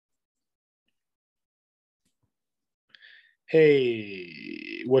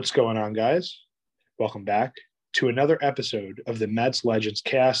Hey, what's going on, guys? Welcome back to another episode of the Mets Legends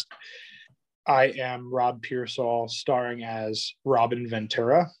Cast. I am Rob Pearsall, starring as Robin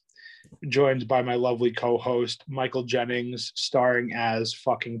Ventura, joined by my lovely co-host Michael Jennings, starring as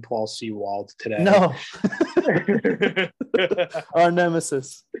fucking Paul Sewald today. No, our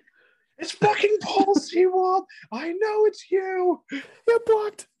nemesis. It's fucking Paul Sewald. I know it's you. You're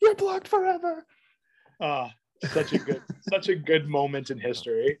blocked. You're blocked forever. Such a good moment in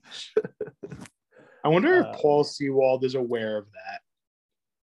history. I wonder if Paul Sewald is aware of that.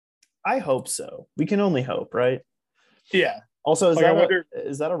 I hope so. We can only hope, right? Yeah. Also, is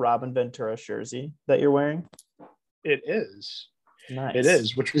that a Robin Ventura jersey that you're wearing? It is. Nice. It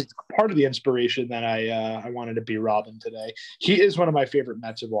is, which was part of the inspiration that I wanted to be Robin today. He is one of my favorite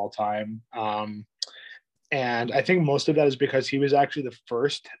Mets of all time. And I think most of that is because he was actually the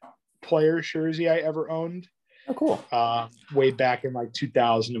first player jersey I ever owned. Oh, cool. Way back in like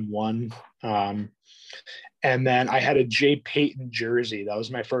 2001. And then I had a Jay Payton jersey. That was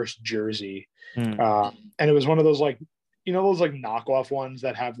my first jersey. And it was one of those those knockoff ones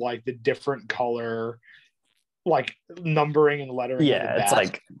that have like the different color, like numbering and lettering. Yeah,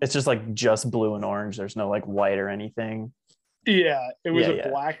 it's just blue and orange. There's no like white or anything. Yeah, it was a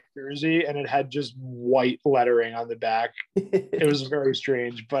black jersey and it had just white lettering on the back. It was very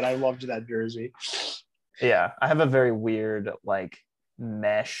strange, but I loved that jersey. Yeah, I have a very weird like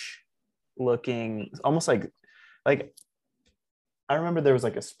mesh looking, almost like I remember there was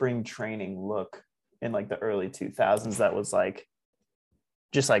like a spring training look in like the early 2000s that was like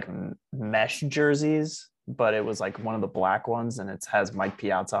just like mesh jerseys, but it was like one of the black ones and it has Mike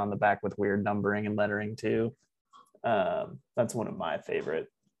Piazza on the back with weird numbering and lettering too. That's one of my favorite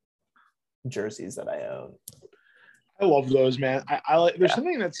jerseys that I own. I love those, man. I like. There's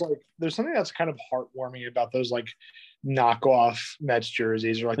something that's kind of heartwarming about those like knockoff Mets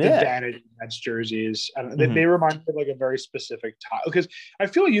jerseys or like the vanity Mets jerseys. And they remind me of like a very specific time, because I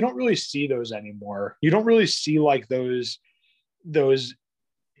feel like you don't really see those anymore. You don't really see like those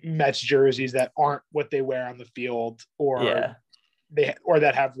Mets jerseys that aren't what they wear on the field or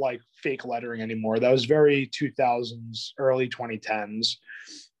that have like fake lettering anymore. That was very 2000s, early 2010s.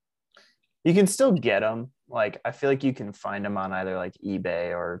 You can still get them. Like, I feel like you can find them on either like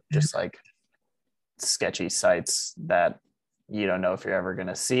eBay or just like sketchy sites that you don't know if you're ever going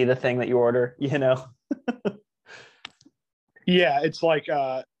to see the thing that you order, you know? Yeah. It's like,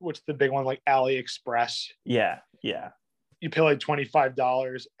 what's the big one? Like AliExpress. Yeah. Yeah. You pay like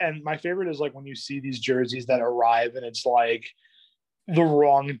 $25. And my favorite is like when you see these jerseys that arrive and it's like the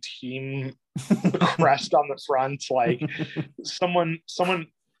wrong team crest on the front. Like someone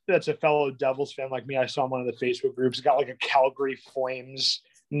that's a fellow Devils fan like me, I saw in one of the Facebook groups, got like a Calgary Flames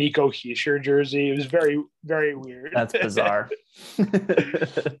Nico Hischier jersey. It was very, very weird. That's bizarre.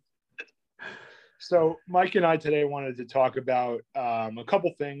 So Mike and I today wanted to talk about a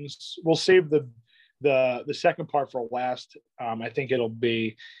couple things. We'll save the second part for last. I think it'll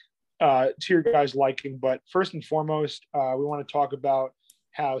be to your guys' liking. But first and foremost, we want to talk about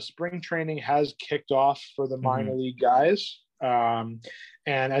how spring training has kicked off for the minor league guys.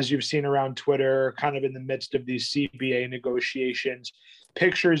 And as you've seen around Twitter, kind of in the midst of these CBA negotiations,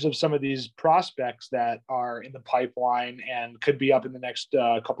 pictures of some of these prospects that are in the pipeline and could be up in the next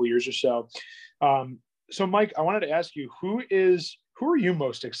couple of years or so. So Mike, I wanted to ask you, who are you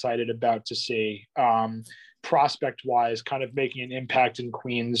most excited about to see prospect wise, kind of making an impact in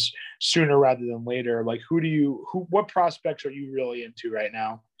Queens sooner rather than later? Like what prospects are you really into right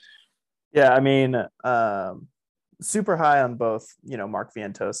now? Yeah. I mean, super high on both, Mark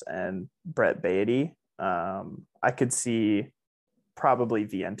Vientos and Brett Beatty. I could see probably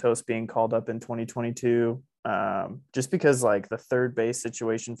Vientos being called up in 2022, just because like the third base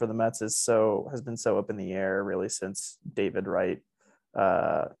situation for the Mets has been so up in the air really since David Wright,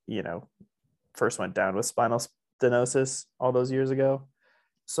 first went down with spinal stenosis all those years ago.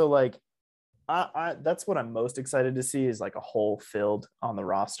 So like, I that's what I'm most excited to see is like a hole filled on the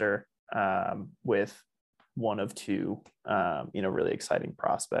roster with one of two, really exciting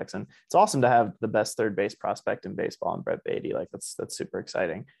prospects. And it's awesome to have the best third base prospect in baseball in Brett Beatty. Like that's super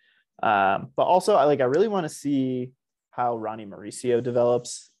exciting. But also I really want to see how Ronnie Mauricio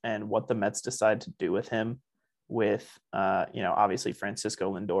develops and what the Mets decide to do with him with, obviously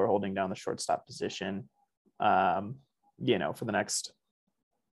Francisco Lindor holding down the shortstop position, for the next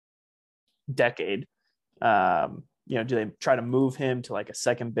decade. Do they try to move him to like a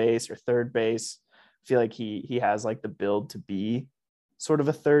second base or third base? I feel like he has like the build to be sort of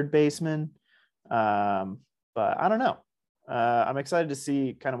a third baseman. But I don't know. I'm excited to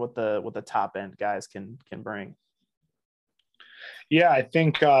see kind of what the top end guys can bring. Yeah, I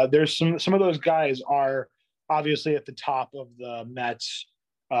think there's some of those guys are obviously at the top of the Mets.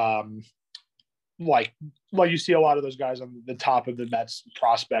 Um, like you see a lot of those guys on the top of the Mets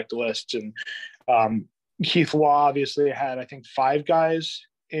prospect lists, and um, Keith Law obviously had I think five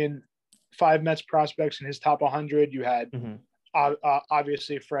Mets prospects in his top 100. You had Mm-hmm.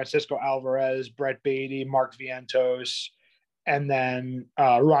 Obviously Francisco Alvarez, Brett Beatty, Mark Vientos, and then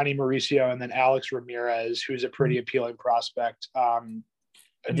Ronnie Mauricio, and then Alex Ramirez, who's a pretty appealing prospect. I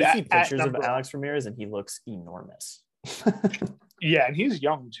do see At pictures of number, Alex Ramirez, and he looks enormous. yeah, and he's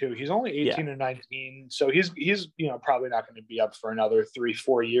young too. He's only 18 Yeah. or 19, so he's probably not going to be up for another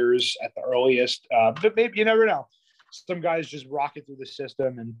 3-4 years at the earliest. But maybe you never know. Some guys just rocket through the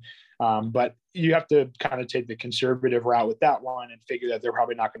system, and but you have to kind of take the conservative route with that one and figure that they're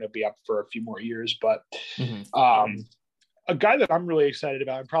probably not going to be up for a few more years. But a guy that I'm really excited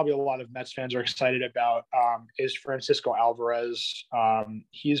about, and probably a lot of Mets fans are excited about, is Francisco Alvarez.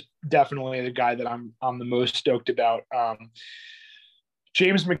 He's definitely the guy that I'm the most stoked about.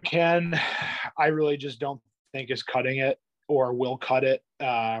 James McCann, I really just don't think is cutting it or will cut it.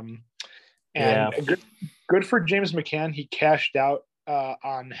 And good for James McCann. He cashed out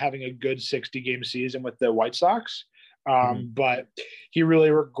on having a good 60-game season with the White Sox. But he really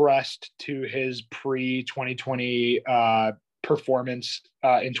regressed to his pre-2020 performance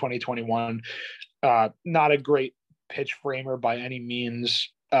in 2021. Not a great pitch framer by any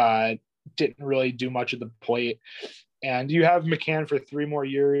means. Didn't really do much at the plate. And you have McCann for 3 more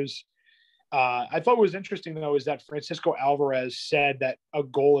years. I thought what was interesting, though, is that Francisco Alvarez said that a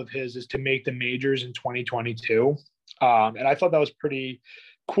goal of his is to make the majors in 2022. And I thought that was pretty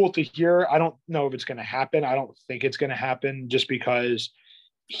cool to hear. I don't know if it's going to happen. I don't think it's going to happen just because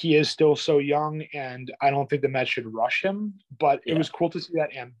he is still so young, and I don't think the Mets should rush him. But it was cool to see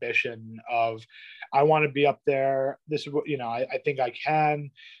that ambition of, I want to be up there. This is what, I think I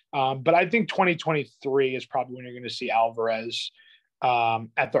can. But I think 2023 is probably when you're going to see Alvarez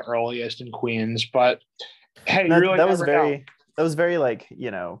at the earliest in Queens. But hey, that was very like,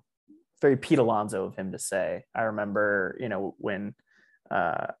 very Pete Alonso of him to say. I remember,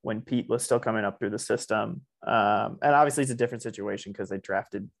 when Pete was still coming up through the system. And obviously it's a different situation because they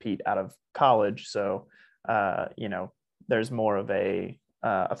drafted Pete out of college. So, there's more of a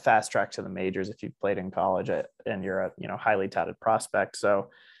fast track to the majors if you've played in college and you're a, highly touted prospect.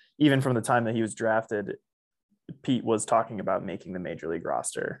 So even from the time that he was drafted, Pete was talking about making the major league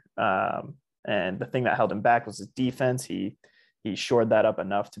roster. And the thing that held him back was his defense. He shored that up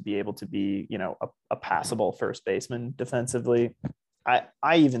enough to be able to be, a passable first baseman defensively.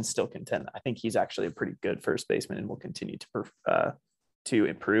 I even still contend that I think he's actually a pretty good first baseman and will continue to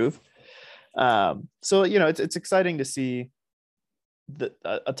improve. So, it's exciting to see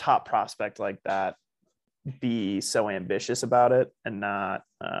a top prospect like that be so ambitious about it and not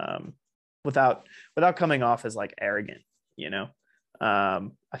without coming off as like arrogant. I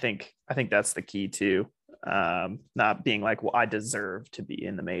think that's the key too. Not being like, well, I deserve to be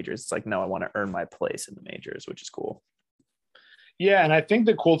in the majors. It's like, no, I want to earn my place in the majors, which is cool. Yeah, and I think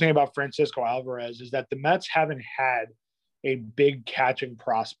the cool thing about Francisco Alvarez is that the Mets haven't had a big catching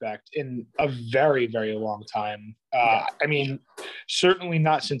prospect in a very, very long time. I mean, certainly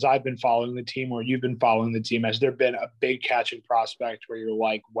not since I've been following the team or you've been following the team. Has there been a big catching prospect where you're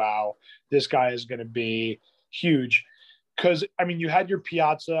like, wow, this guy is going to be huge? Because, I mean, you had your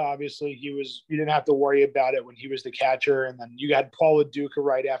Piazza, obviously. You didn't have to worry about it when he was the catcher. And then you had Paul Duca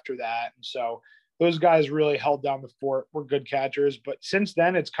right after that. And so those guys really held down the fort, were good catchers. But since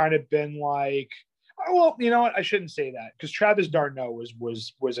then, it's kind of been like, well, you know what? I shouldn't say that because Travis d'Arnaud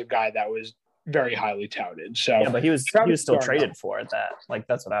was a guy that was very highly touted. So yeah, but he was still traded for it.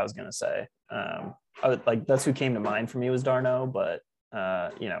 That's what I was gonna say. That's who came to mind for me was d'Arnaud, but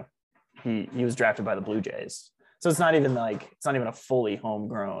he was drafted by the Blue Jays, so it's not even a fully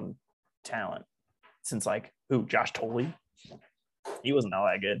homegrown talent. Since Josh Tolley, he wasn't all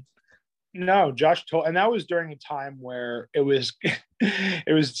that good. No, Josh Tolley, and that was during a time where it was like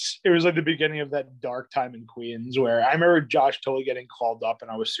the beginning of that dark time in Queens where I remember Josh Tolley getting called up and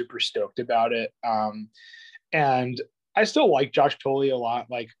I was super stoked about it. And I still like Josh Tolley a lot.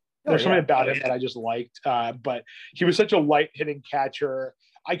 Like there's something about him that I just liked. But he was such a light hitting catcher.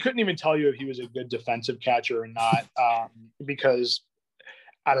 I couldn't even tell you if he was a good defensive catcher or not, because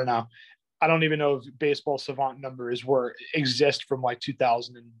I don't know. I don't even know if baseball savant numbers exist from like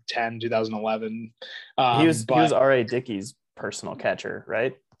 2010, 2011. He was R.A. Dickey's personal catcher,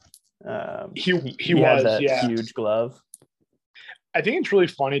 right? He was that huge glove. I think it's really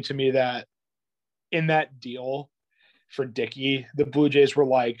funny to me that in that deal for Dickey, the Blue Jays were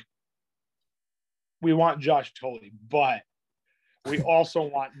like, we want Josh Tolley, but we also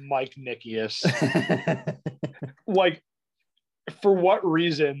want Mike Nikias. Like, for what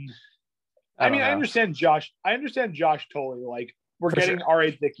reason? I understand Josh Tolley. Like, we're getting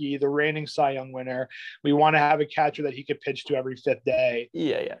R.A. Dickey, the reigning Cy Young winner. We want to have a catcher that he could pitch to every fifth day.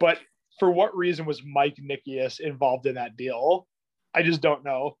 Yeah. But for what reason was Mike Nikias involved in that deal? I just don't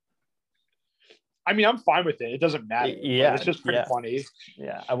know. I mean, I'm fine with it. It doesn't matter. Yeah, it's just pretty funny.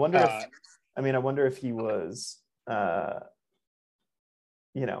 Yeah, I wonder if he was,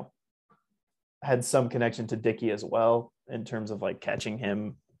 had some connection to Dickey as well in terms of like catching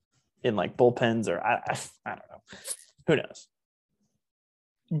him in like bullpens, or I don't know. Who knows?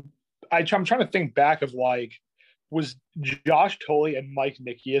 I'm trying to think back of like, was Josh Tolley and Mike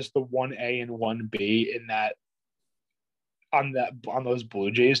Nikias the 1A and 1B in that on those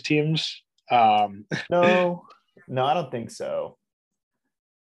Blue Jays teams? No, I don't think so.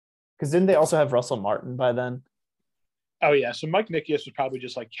 Because didn't they also have Russell Martin by then? Oh yeah, so Mike Nikias was probably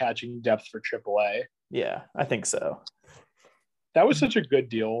just like catching depth for AAA. Yeah, I think so. That was such a good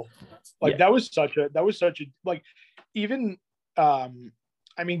deal. Like that was such a like, even I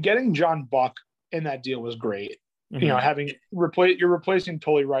mean, getting John Buck in that deal was great. Mm-hmm. You know, you're replacing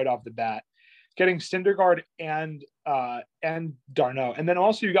Tolley right off the bat. Getting Syndergaard and Darno, and then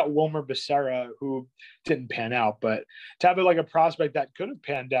also you some Wilmer Becerra, who didn't pan out, but to have like a prospect that could have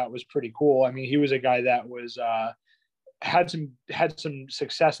panned out was pretty cool. I mean, he was a guy that was had some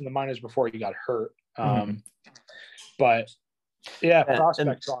success in the minors before he got hurt. But yeah,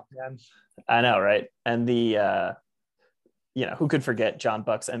 prospect talk, man. I know, right? And the who could forget John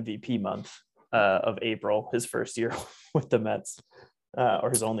Buck's MVP month of April, his first year with the Mets, or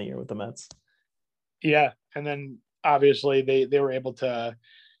his only year with the Mets. Yeah, and then obviously they were able to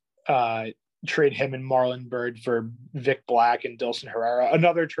trade him and Marlon Byrd for Vic Black and Dilson Herrera.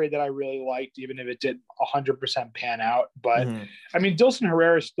 Another trade that I really liked, even if it didn't 100% pan out. But I mean, Dilson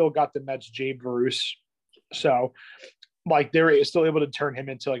Herrera still got the Mets Jay Bruce, so like they were still able to turn him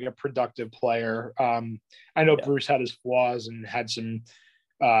into like a productive player. I know Bruce had his flaws and had some.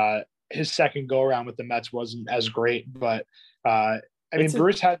 His second go around with the Mets wasn't as great, but I mean,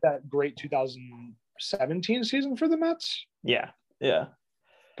 Bruce had that great 2017 season for the Mets. Yeah.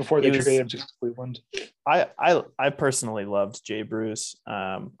 Before they traded him to Cleveland. I personally loved Jay Bruce.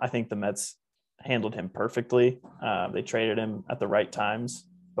 I think the Mets handled him perfectly. They traded him at the right times,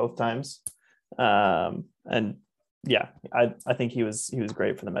 both times. And yeah, I think he was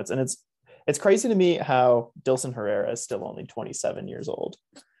great for the Mets. And it's crazy to me how Dilson Herrera is still only 27 years old.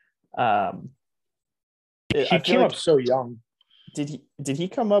 He came up so young. Did he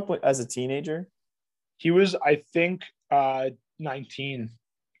come up as a teenager? He was, I think, 19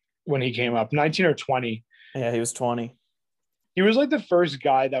 when he came up, 19 or 20. Yeah, he was 20. He was like the first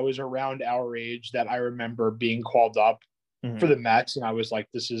guy that was around our age that I remember being called up for the Mets, and I was like,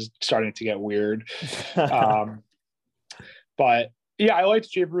 this is starting to get weird. But yeah, I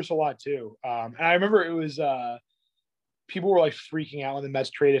liked Jay Bruce a lot too. And I remember it was people were like freaking out when the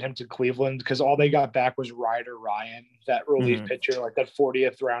Mets traded him to Cleveland because all they got back was Ryder Ryan, that relief pitcher, like that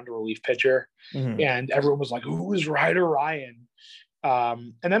 40th round relief pitcher. And everyone was like, who is Ryder Ryan?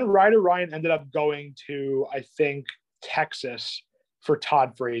 And then Ryder Ryan ended up going to, I think, Texas for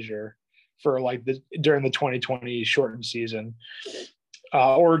Todd Frazier for like during the 2020 shortened season,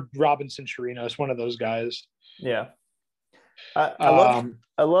 or Robinson Chirinos, one of those guys. Yeah.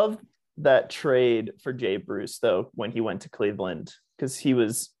 I love that trade for Jay Bruce though when he went to Cleveland, because he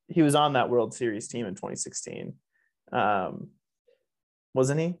was on that World Series team in 2016,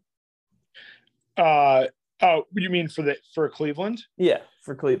 wasn't he? Oh, you mean for Cleveland? Yeah,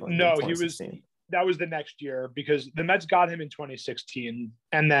 for Cleveland. No, he was. That was the next year because the Mets got him in 2016,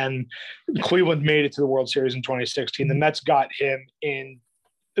 and then Cleveland made it to the World Series in 2016. The Mets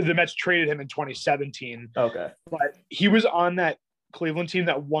traded him in 2017. Okay, but he was on that Cleveland team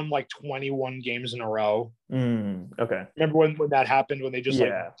that won like 21 games in a row. Okay, remember when that happened, when they just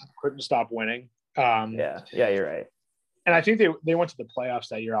like couldn't stop winning? Yeah, you're right. And I think they went to the playoffs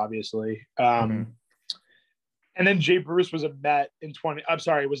that year, obviously. And then Jay Bruce was a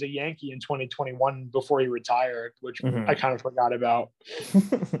Yankee in 2021 before he retired, which I kind of forgot about.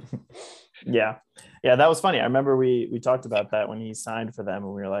 Yeah, that was funny. I remember we talked about that when he signed for them,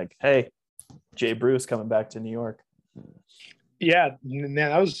 and we were like, "Hey, Jay Bruce coming back to New York." Yeah,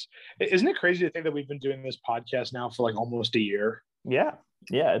 man, isn't it crazy to think that we've been doing this podcast now for like almost a year? Yeah.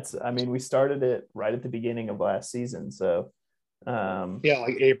 We started it right at the beginning of last season, so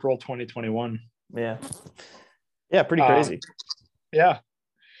like April 2021. Yeah, pretty crazy. Yeah.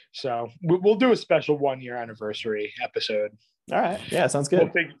 So we'll do a special 1-year anniversary episode. All right. Yeah, sounds good.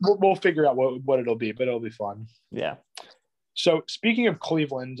 We'll figure out what it'll be, but it'll be fun. Yeah. So speaking of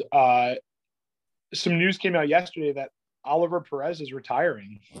Cleveland, some news came out yesterday that Óliver Pérez is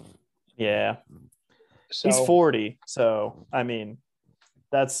retiring. Yeah. So He's 40. So, I mean,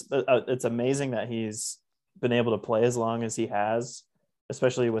 that's it's amazing that he's been able to play as long as he has,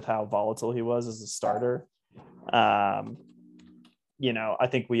 especially with how volatile he was as a starter. I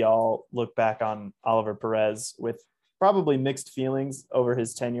think we all look back on Óliver Pérez with probably mixed feelings over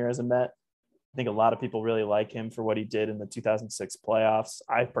his tenure as a Met. I think a lot of people really like him for what he did in the 2006 playoffs.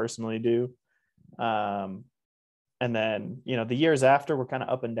 I personally do. And then, the years after were kind of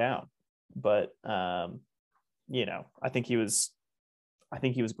up and down, but I think he was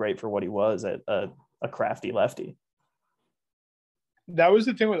great for what he was, at a crafty lefty. that was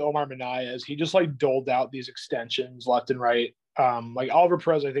the thing with Omar Minaya, is he just like doled out these extensions left and right. Like Óliver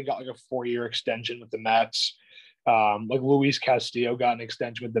Pérez, I think got like a 4-year extension with the Mets. Like Luis Castillo got an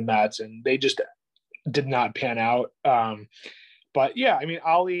extension with the Mets, and they just did not pan out. But yeah, I mean,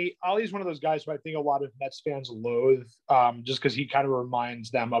 Ali is one of those guys who I think a lot of Mets fans loathe, just because he kind of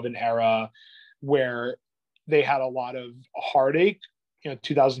reminds them of an era where they had a lot of heartache.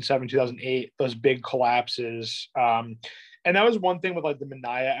 2007, 2008, those big collapses. And that was one thing with like the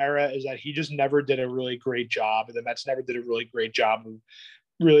Minaya era, is that he just never did a really great job. And the Mets never did a really great job of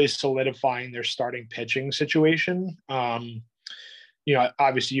really solidifying their starting pitching situation.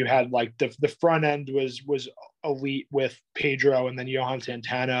 Obviously you had like the front end was elite with Pedro and then Johan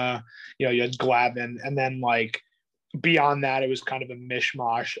Santana, you had Glavine, and then like beyond that, it was kind of a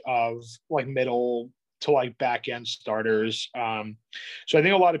mishmash of like middle to like back end starters. So I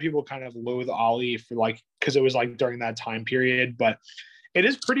think a lot of people kind of loathe Ollie for because it was like during that time period, but it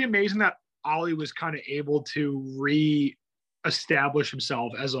is pretty amazing that Ollie was kind of able to re-establish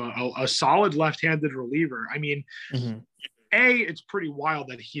himself as a solid left-handed reliever. I mean, it's pretty wild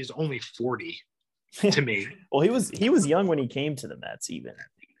that he's only 40 to me. Well, he was young when he came to the Mets. Even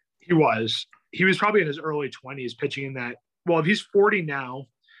he was probably in his early 20s pitching in that. Well, if he's 40 now,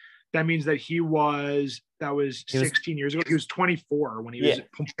 that means that that was 16 years ago. He was 24 when he was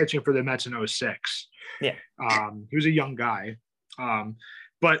pitching for the Mets in 06. Yeah. He was a young guy.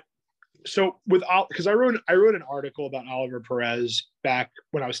 But so because I wrote an article about Óliver Pérez back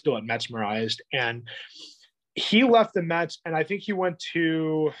when I was still at Metsmerized, and he left the Mets, and I think he went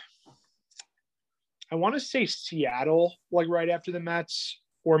to, I want to say Seattle, like right after the Mets,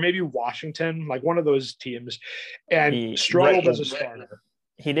 or maybe Washington, like one of those teams, and struggled as a starter.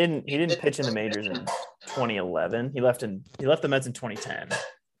 He didn't pitch in the majors in 2011. He left the Mets in 2010.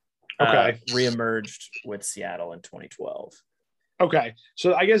 Okay. Reemerged with Seattle in 2012. Okay.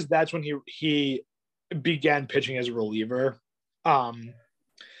 So I guess that's when he began pitching as a reliever. And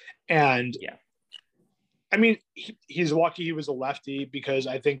yeah. I mean, he's lucky he was a lefty, because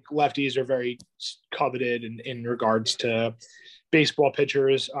I think lefties are very coveted in regards to baseball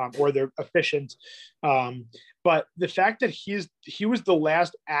pitchers, or they're efficient. But the fact that he was the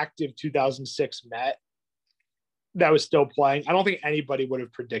last active 2006 Met that was still playing, I don't think anybody would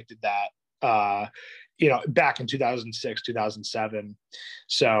have predicted that, back in 2006, 2007.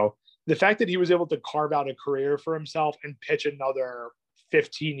 So the fact that he was able to carve out a career for himself and pitch another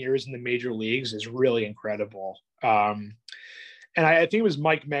 15 years in the major leagues is really incredible. And I think it was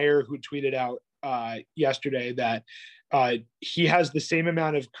Mike Mayer who tweeted out yesterday that he has the same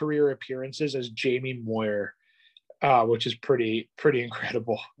amount of career appearances as Jamie Moyer, which is pretty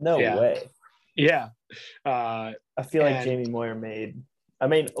incredible. No way. Yeah. I feel like Jamie Moyer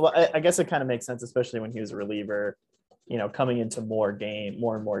I guess it kind of makes sense, especially when he was a reliever, coming into more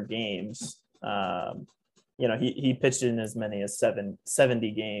and more games. He pitched in as many as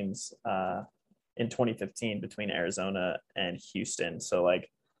 70 games in 2015 between Arizona and Houston. So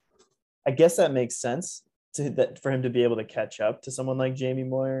I guess that makes sense for him to be able to catch up to someone like Jamie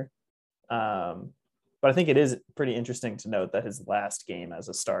Moyer. But I think it is pretty interesting to note that his last game as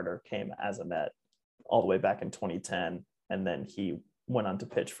a starter came as a Met all the way back in 2010. And then he went on to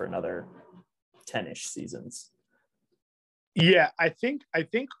pitch for another 10-ish seasons. Yeah, I think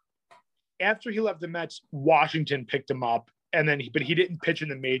after he left the Mets, Washington picked him up, but he didn't pitch in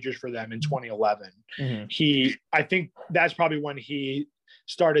the majors for them in 2011. Mm-hmm. I think that's probably when he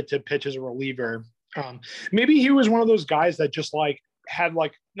started to pitch as a reliever. Maybe he was one of those guys that just had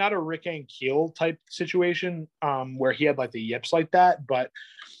not a Rick Ankiel type situation, where he had the yips like that, but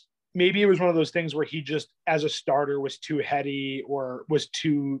maybe it was one of those things where he just, as a starter, was too heady or was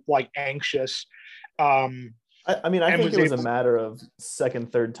too anxious. I think it was a matter of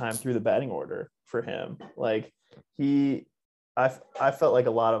second, third time through the batting order for him. I felt like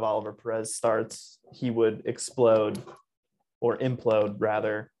a lot of Óliver Pérez starts, he would explode or implode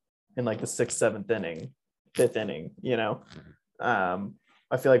rather in the 6th, 7th inning, 5th inning,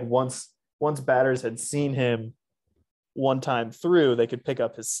 I feel like once batters had seen him one time through, they could pick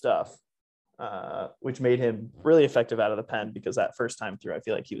up his stuff, which made him really effective out of the pen, because that first time through, I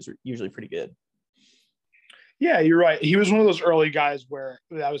feel like he was usually pretty good. Yeah, you're right. He was one of those early guys where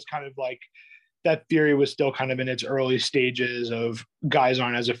that was kind of like that theory was still kind of in its early stages of guys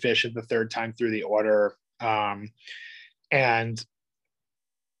aren't as efficient the third time through the order. And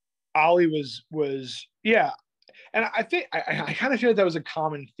Ollie was yeah. And I think I kind of feel like that was a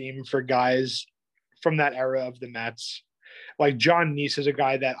common theme for guys from that era of the Mets. Like John Neese is a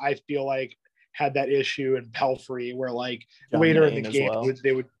guy that I feel like had that issue, and Pelfrey, where like John later Maine in the as game well.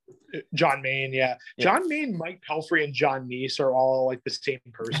 they would John Maine, yeah. John Maine, Mike Pelfrey, and John Neese are all like the same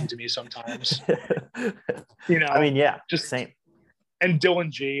person to me sometimes. You know, I mean, yeah, just same. And Dylan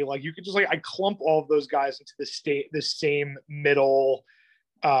G, like you could just like I clump all of those guys into the same middle,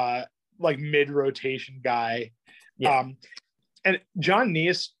 like mid rotation guy. Yeah. And John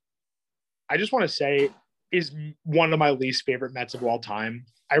Neese, I just want to say, is one of my least favorite Mets of all time.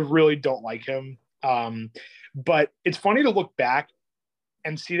 I really don't like him. But it's funny to look back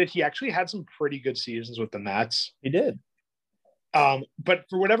and see that he actually had some pretty good seasons with the Mets. He did. But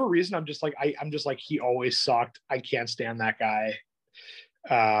for whatever reason, I'm just like, he always sucked. I can't stand that guy.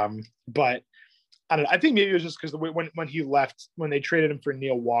 But I don't know. I think maybe it was just because when he left, when they traded him for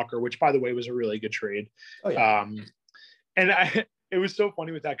Neil Walker, which by the way was a really good trade. Oh, yeah. It was so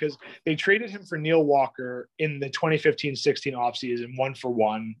funny with that because they traded him for Neil Walker in the 2015-16 offseason,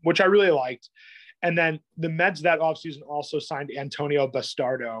 1-for-1, which I really liked. And then the Mets that offseason also signed Antonio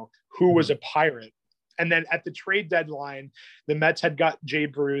Bastardo, who was a Pirate. And then at the trade deadline, the Mets had got Jay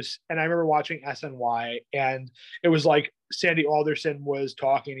Bruce. And I remember watching SNY, and it was like Sandy Alderson was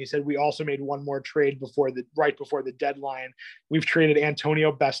talking. He said, we also made one more trade right before the deadline. We've traded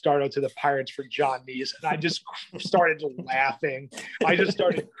Antonio Bastardo to the Pirates for John Neese. And I just started laughing. I just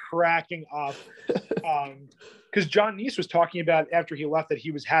started cracking up. Because John Neese was talking about after he left that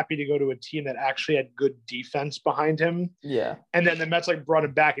he was happy to go to a team that actually had good defense behind him. Yeah. And then the Mets like brought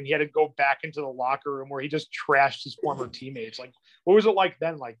him back, and he had to go back into the locker room where he just trashed his former teammates. Like, what was it like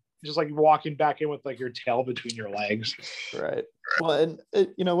then? Like, just like walking back in with like your tail between your legs. Right. Well, and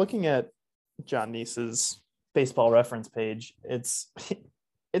looking at John Neese's Baseball Reference page, it's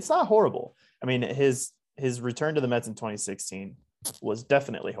not horrible. I mean, his return to the Mets in 2016 was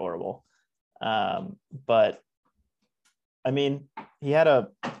definitely horrible. But I mean, he had a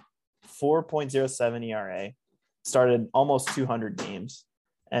 4.07 ERA, started almost 200 games,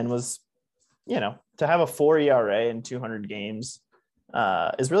 and was, to have a 4 ERA in 200 games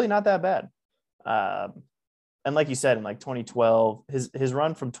is really not that bad. And like you said, in like 2012, his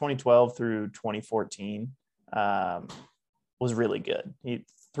run from 2012 through 2014 was really good. He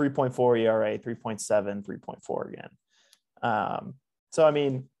 3.4 ERA, 3.7, 3.4 again. So, I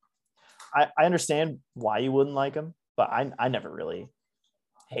mean, I understand why you wouldn't like him, but I never really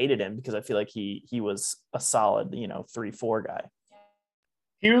hated him because I feel like he was a solid, 3-4 guy.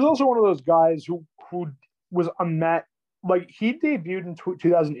 He was also one of those guys who was a Met. Like he debuted in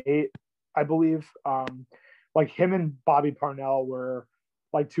 2008, I believe. Like him and Bobby Parnell were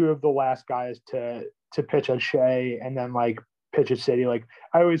like two of the last guys to pitch at Shea and then like pitch at City. Like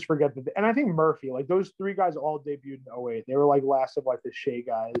I always forget that. And I think Murphy, like those three guys all debuted in 08. They were like last of like the Shea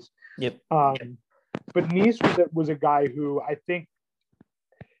guys. Yep. But Neese was a guy who I think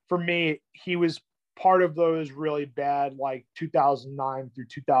for me, he was part of those really bad like 2009 through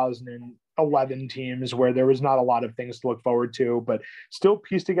 2011 teams where there was not a lot of things to look forward to, but still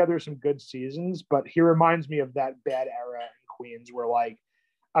pieced together some good seasons. But he reminds me of that bad era in Queens where like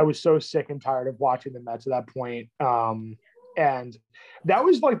I was so sick and tired of watching the Mets at that point. And that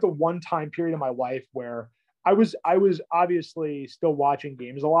was like the one time period in my life where I was obviously still watching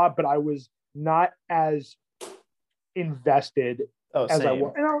games a lot, but I was not as invested as I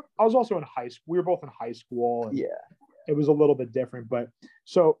was. And I was also in high school. We were both in high school. And it was a little bit different. But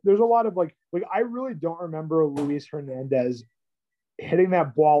so there's a lot of like I really don't remember Luis Hernandez hitting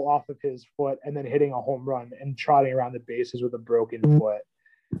that ball off of his foot and then hitting a home run and trotting around the bases with a broken foot,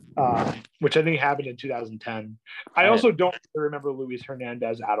 which I think happened in 2010. I also don't remember Luis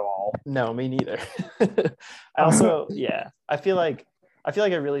Hernandez at all. No, me neither. I also, I feel like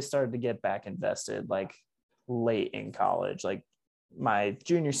I really started to get back invested like late in college. Like my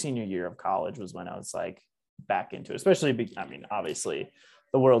senior year of college was when I was like back into it, especially, I mean, obviously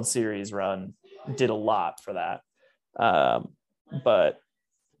the World Series run did a lot for that. But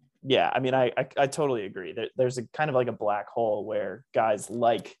yeah, I mean, I totally agree. There's a kind of like a black hole where guys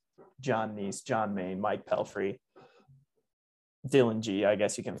like John Neese, John Maine, Mike Pelfrey, Dylan G, I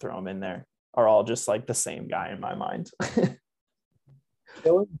guess you can throw them in there, are all just like the same guy in my mind.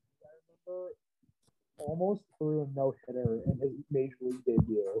 Dylan, I remember almost threw a no-hitter in his major league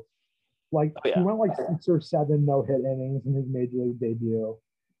debut. Like he went like 6 or 7 no-hit innings in his major league debut.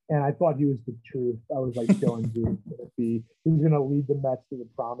 And I thought he was the truth. I was like, Dylan G. He was going to lead the Mets to the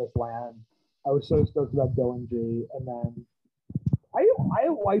promised land. I was so stoked about Dylan G. And then I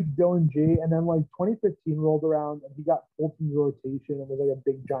liked Dylan G. And then like 2015 rolled around and he got pulled from the rotation and was like a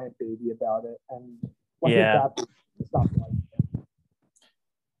big giant baby about it. And like that stopped liking him.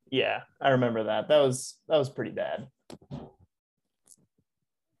 Yeah, I remember that. That was pretty bad.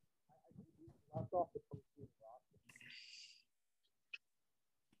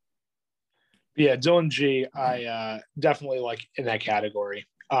 Yeah, Dylan G, I definitely like in that category.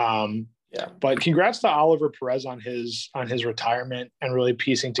 But congrats to Óliver Pérez on his retirement and really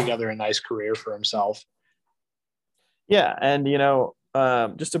piecing together a nice career for himself. Yeah, and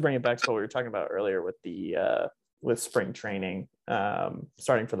just to bring it back to what we were talking about earlier with the with spring training,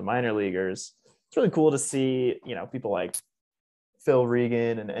 starting for the minor leaguers, it's really cool to see people like Phil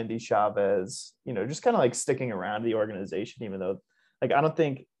Regan and Andy Chavez, just kind of like sticking around the organization, even though like I don't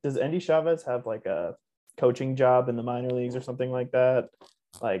think does Andy Chavez have like a coaching job in the minor leagues or something like that?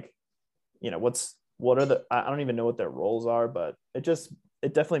 Like, what are the I don't even know what their roles are, but it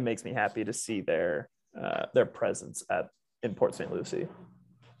definitely makes me happy to see their presence in Port St. Lucie.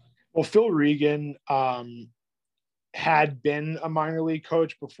 Well, Phil Regan had been a minor league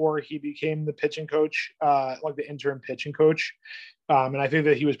coach before he became the pitching coach, like the interim pitching coach. And I think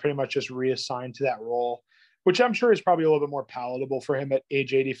that he was pretty much just reassigned to that role, which I'm sure is probably a little bit more palatable for him at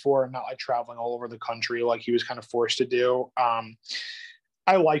age 84 and not like traveling all over the country like he was kind of forced to do.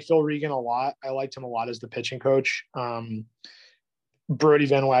 I like Phil Regan a lot. I liked him a lot as the pitching coach. Brody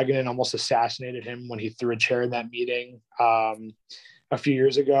Van Wagenen almost assassinated him when he threw a chair in that meeting a few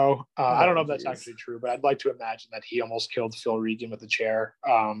years ago. I don't know if that's actually true, but I'd like to imagine that he almost killed Phil Regan with a chair.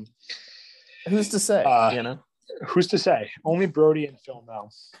 Who's to say? Who's to say? Only Brody and Phil know.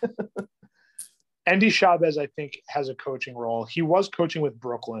 Andy Chavez, I think, has a coaching role. He was coaching with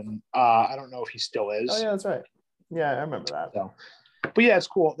Brooklyn. I don't know if he still is. Oh, yeah, that's right. Yeah, I remember that. So, but yeah, it's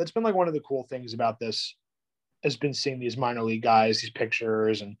cool. That's been like one of the cool things about this has been seeing these minor league guys, these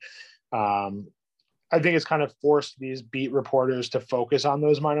pictures. And I think it's kind of forced these beat reporters to focus on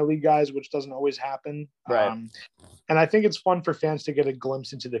those minor league guys, which doesn't always happen. Right. And I think it's fun for fans to get a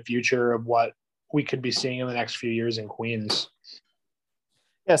glimpse into the future of what we could be seeing in the next few years in Queens.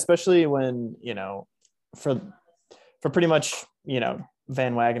 Yeah, especially when, for pretty much,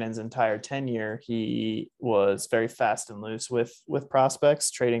 Van Wagenen's entire tenure, he was very fast and loose with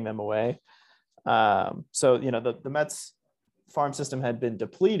prospects, trading them away. So, the Mets farm system had been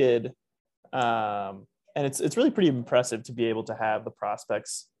depleted. And it's really pretty impressive to be able to have the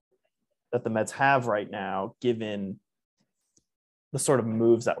prospects that the Mets have right now, given the sort of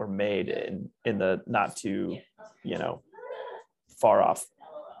moves that were made in the not too, far off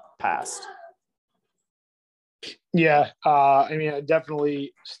past. Yeah. I mean, I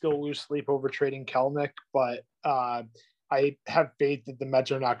definitely still lose sleep over trading Kelnick, but I have faith that the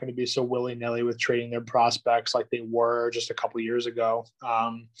Mets are not going to be so willy-nilly with trading their prospects like they were just a couple of years ago.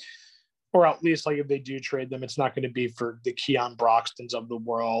 Or at least like if they do trade them, it's not going to be for the Keon Broxtons of the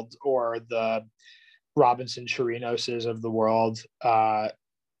world or the Robinson Chirinoses of the world.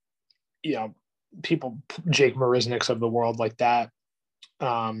 People, Jake Marisniks of the world like that.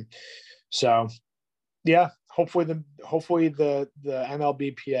 So yeah, hopefully the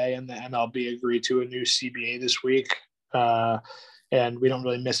MLBPA and the MLB agree to a new CBA this week. And we don't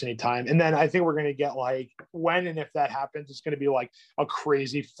really miss any time. And then I think we're going to get like when and if that happens, it's going to be like a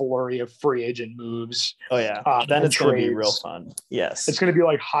crazy flurry of free agent moves. Oh yeah, then it's going to be real fun. Yes, it's going to be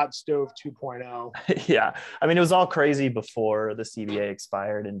like Hot Stove 2.0. Yeah, I mean it was all crazy before the CBA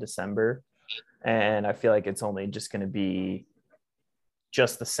expired in December, and I feel like it's only just going to be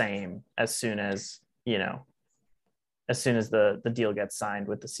just the same as soon as the deal gets signed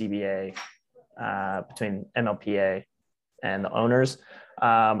with the CBA between MLPA and the owners.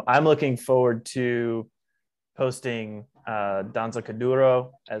 I'm looking forward to posting Danza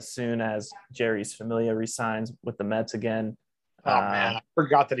Kuduro as soon as Jerry's Familia resigns with the Mets again. Oh man, I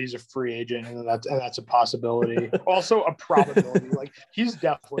forgot that he's a free agent, and that's a possibility. Also a probability. Like he's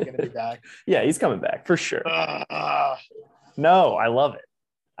definitely going to be back. Yeah, he's coming back for sure. No, I love it.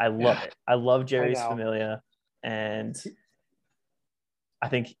 I love Jerry's Familia, and I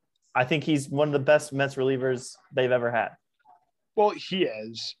think he's one of the best Mets relievers they've ever had. Well, he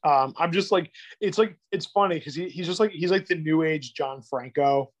is. I'm just like it's funny because he's like the new age John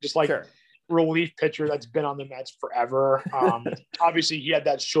Franco, just like relief pitcher that's been on the Mets forever. Obviously, he had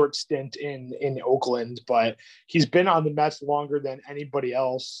that short stint in Oakland, but he's been on the Mets longer than anybody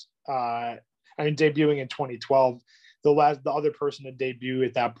else. Debuting in 2012, the other person to debut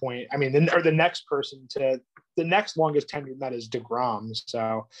at that point. The next person to the next longest tenured Met is DeGrom.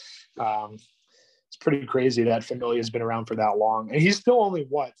 So it's pretty crazy that Familia has been around for that long, and he's still only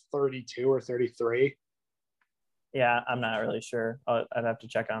 32 or 33. Yeah, I'm not really sure. I'd have to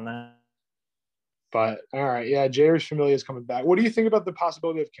check on that. But all right, yeah, Jairus Familia is coming back. What do you think about the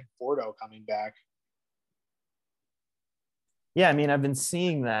possibility of Conforto coming back? Yeah, I've been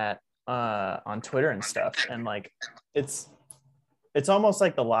seeing that on Twitter and stuff, and like it's almost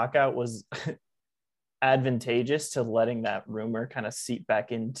like the lockout was advantageous to letting that rumor kind of seep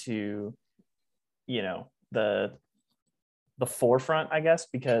back into, the forefront, I guess,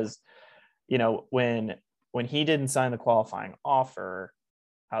 because when he didn't sign the qualifying offer,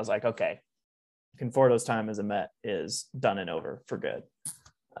 I was like, okay, Conforto's time as a Met is done and over for good.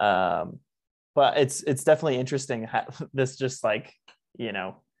 But it's definitely interesting how this just like,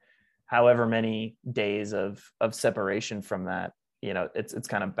 however many days of separation from that, it's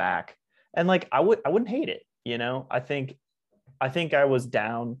kind of back. And like, I wouldn't hate it. I think I was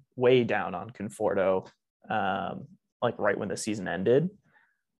way down on Conforto, like right when the season ended,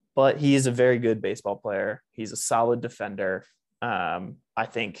 but he is a very good baseball player. He's a solid defender. I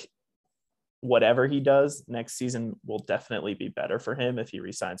think whatever he does next season will definitely be better for him if he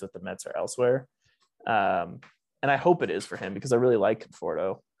resigns with the Mets or elsewhere. And I hope it is for him because I really like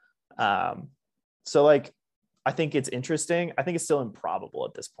Conforto. So like, I think it's interesting. I think it's still improbable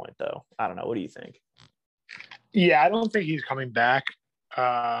at this point though. I don't know. What do you think? Yeah, I don't think he's coming back.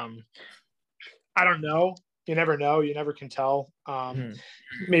 I don't know. You never know. You never can tell.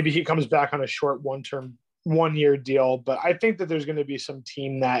 Maybe he comes back on a short 1-year deal, but I think that there's going to be some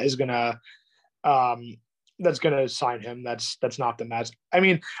team that is going to that's going to sign him. That's not the Mets.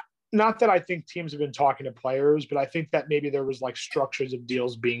 Not that I think teams have been talking to players, but I think that maybe there was like structures of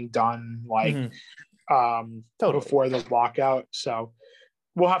deals being done before the lockout. So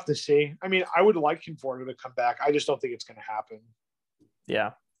we'll have to see. I would like Conforto to come back. I just don't think it's going to happen.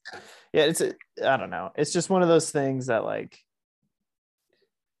 Yeah. Yeah. I don't know. It's just one of those things that like,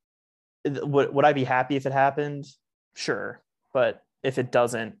 would I be happy if it happened? Sure. But if it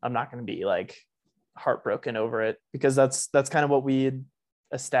doesn't, I'm not going to be like heartbroken over it because that's kind of what we had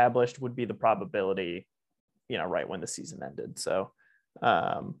established would be the probability, right when the season ended. So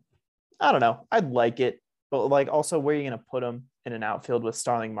I don't know. I'd like it, but like also where are you going to put him in an outfield with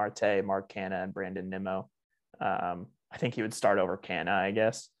Starling Marte, Mark Canha, and Brandon Nimmo? I think he would start over Canha, I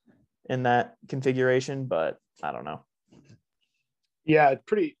guess, in that configuration, but I don't know. Yeah, it's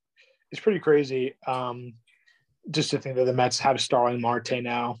pretty crazy. Just to think that the Mets have Starling Marte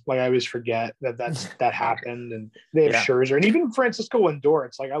now. Like I always forget that happened, and they have Scherzer and even Francisco Lindor.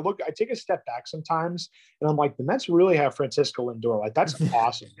 It's like I take a step back sometimes, and I'm like, the Mets really have Francisco Lindor. Like that's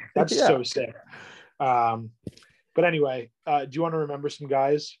awesome. That's so sick. But anyway, do you want to remember some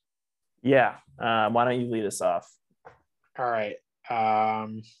guys? Yeah. Why don't you lead us off? All right.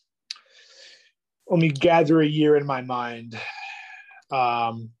 Let me gather a year in my mind.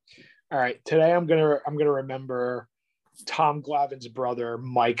 All right, today I'm gonna remember Tom Glavine's brother,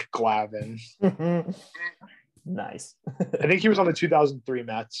 Mike Glavine. Nice. I think he was on the 2003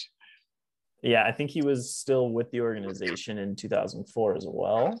 Mets. Yeah, I think he was still with the organization in 2004 as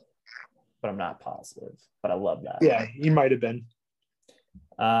well, but I'm not positive. But I love that. Yeah, he might have been.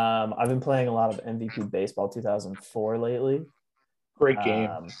 I've been playing a lot of MVP Baseball 2004 lately. Great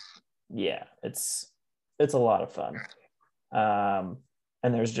game. Yeah, it's a lot of fun.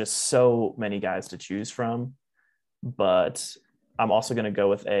 And there's just so many guys to choose from, but I'm also going to go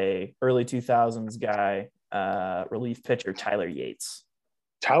with a early 2000s guy, relief pitcher, Tyler Yates.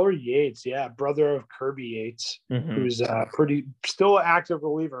 Tyler Yates, yeah, brother of Kirby Yates, who's still an active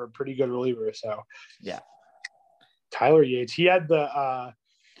reliever, pretty good reliever. So, yeah, Tyler Yates. He had I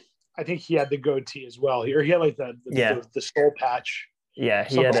think he had the goatee as well. He had like the skull patch. Yeah,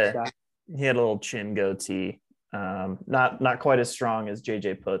 he had a little chin goatee. Not quite as strong as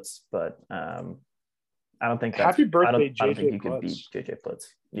JJ Putz, but I don't think that's happy birthday, I don't think you could beat JJ Putz.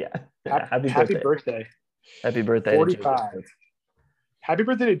 Yeah. Happy birthday. Happy birthday 45. to JJ Putz. Happy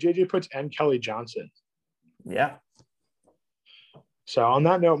birthday to JJ Putz and Kelly Johnson. Yeah. So on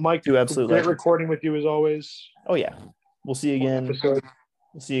that note, Mike, great recording with you as always. Oh yeah. We'll see you again.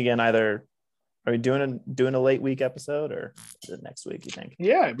 We'll see you again either. Are we doing a late week episode or is it next week, you think?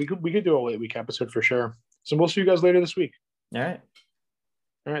 Yeah, we could do a late week episode for sure. So we'll see you guys later this week. All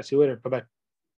right. See you later. Bye-bye.